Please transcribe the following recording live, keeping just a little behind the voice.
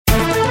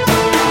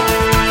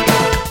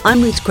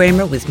I'm Ruth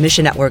Kramer with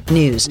Mission Network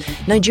News.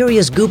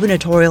 Nigeria's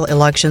gubernatorial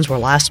elections were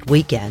last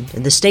weekend,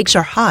 and the stakes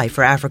are high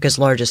for Africa's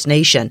largest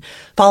nation.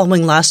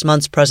 Following last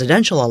month's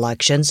presidential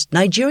elections,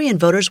 Nigerian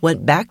voters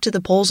went back to the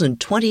polls in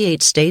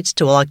 28 states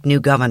to elect new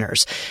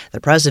governors.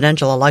 The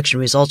presidential election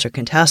results are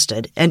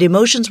contested, and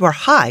emotions were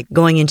high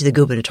going into the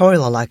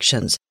gubernatorial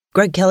elections.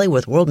 Greg Kelly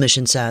with World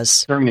Mission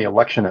says, during the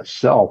election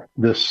itself,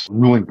 this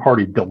ruling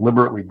party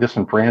deliberately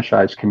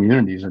disenfranchised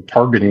communities and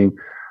targeting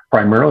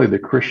primarily the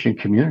Christian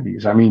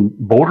communities. I mean,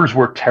 voters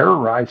were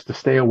terrorized to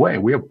stay away.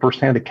 We have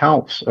firsthand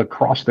accounts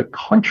across the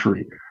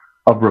country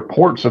of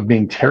reports of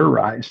being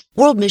terrorized.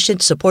 World Mission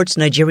supports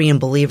Nigerian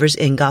believers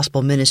in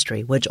gospel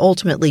ministry, which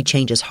ultimately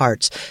changes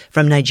hearts.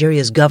 From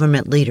Nigeria's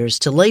government leaders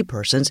to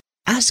laypersons,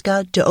 ask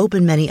God to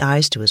open many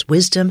eyes to his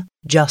wisdom,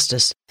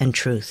 justice, and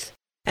truth.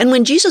 And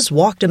when Jesus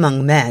walked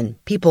among men,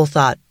 people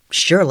thought,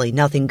 surely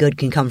nothing good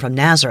can come from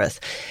Nazareth.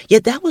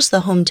 Yet that was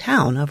the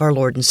hometown of our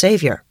Lord and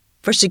Savior.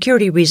 For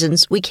security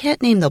reasons, we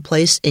can't name the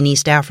place in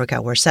East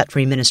Africa where Set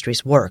Free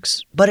Ministries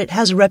works, but it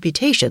has a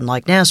reputation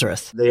like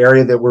Nazareth. The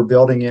area that we're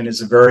building in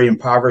is a very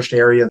impoverished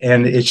area,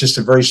 and it's just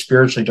a very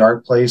spiritually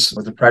dark place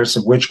with the practice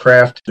of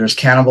witchcraft. There's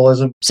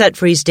cannibalism. Set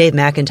Free's Dave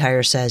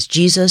McIntyre says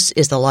Jesus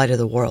is the light of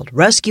the world,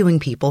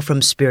 rescuing people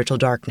from spiritual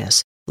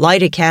darkness.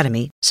 Light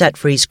Academy, Set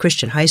Free's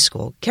Christian high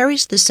school,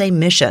 carries the same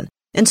mission,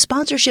 and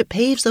sponsorship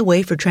paves the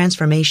way for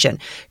transformation.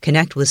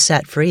 Connect with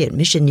Set Free at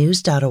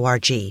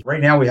missionnews.org.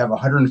 Right now we have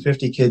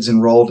 150 kids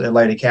enrolled at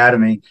Light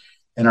Academy,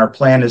 and our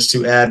plan is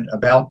to add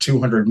about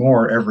 200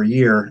 more every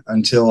year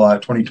until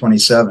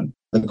 2027.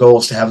 The goal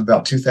is to have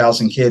about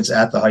 2,000 kids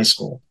at the high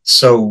school.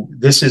 So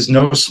this is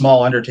no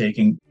small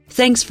undertaking.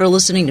 Thanks for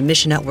listening to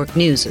Mission Network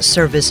News, a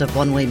service of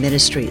One Way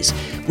Ministries.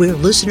 We're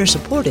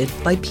listener-supported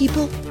by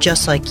people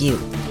just like you.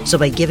 So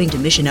by giving to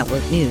Mission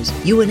Network News,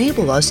 you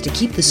enable us to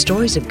keep the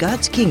stories of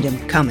God's kingdom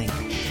coming.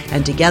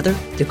 And together,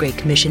 the Great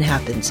Commission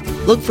happens.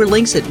 Look for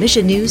links at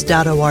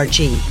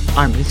missionnews.org.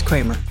 I'm Ruth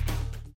Kramer.